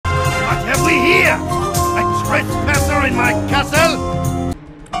have we here? A trespasser in my castle?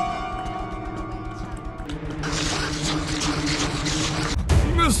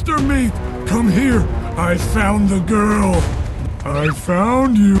 Mr. Meat, come here. I found the girl. I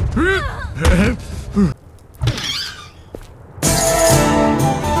found you.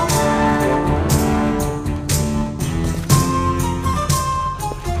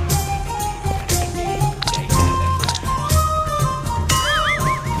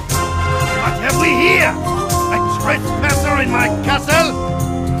 What have we here? A trespasser in my castle?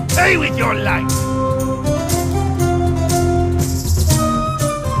 Pay with your life!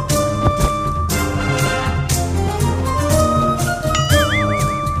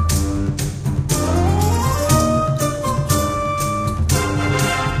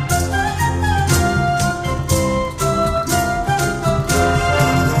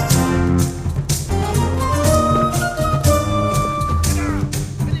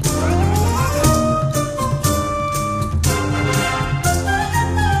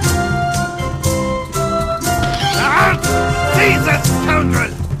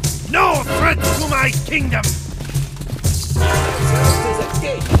 Scoundrel! No threat to my kingdom! Just as a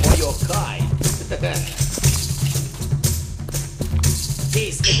gate for your kind.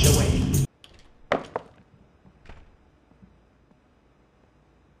 He's in the way.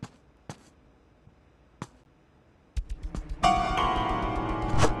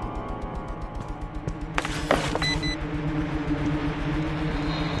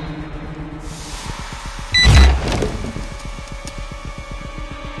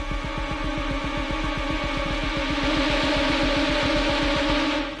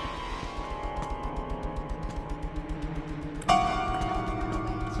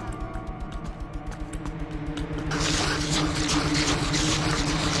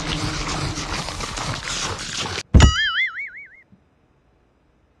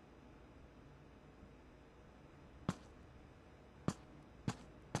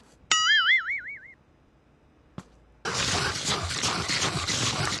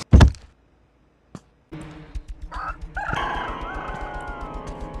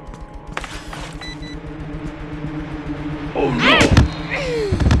 Oh no!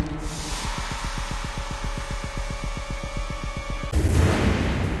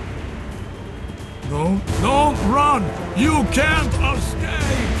 No, don't run! You can't escape!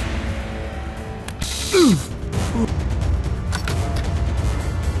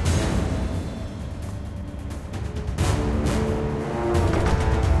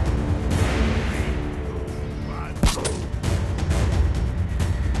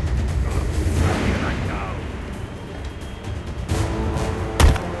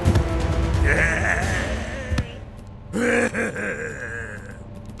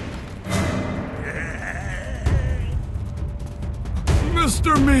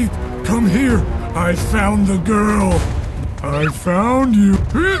 Mr. Meat, come here. I found the girl. I found you.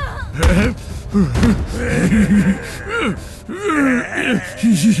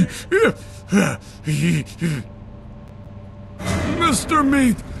 Mr.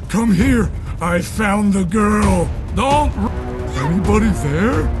 Meat, come here. I found the girl. Don't... Anybody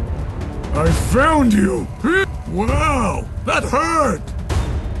there? I found you. Wow, that hurt.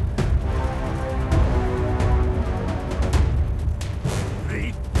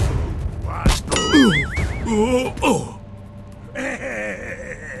 Oh.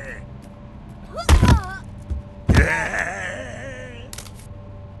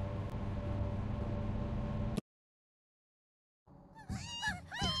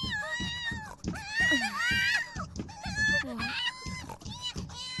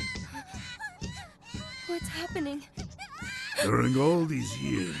 What's happening? During all these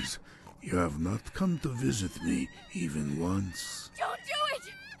years, you have not come to visit me even once. Don't do it!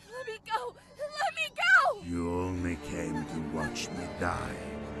 Let me go! Let me go! You only came to watch me die.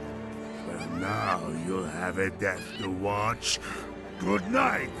 Well, now you'll have a death to watch. Good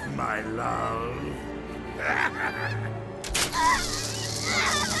night, my love.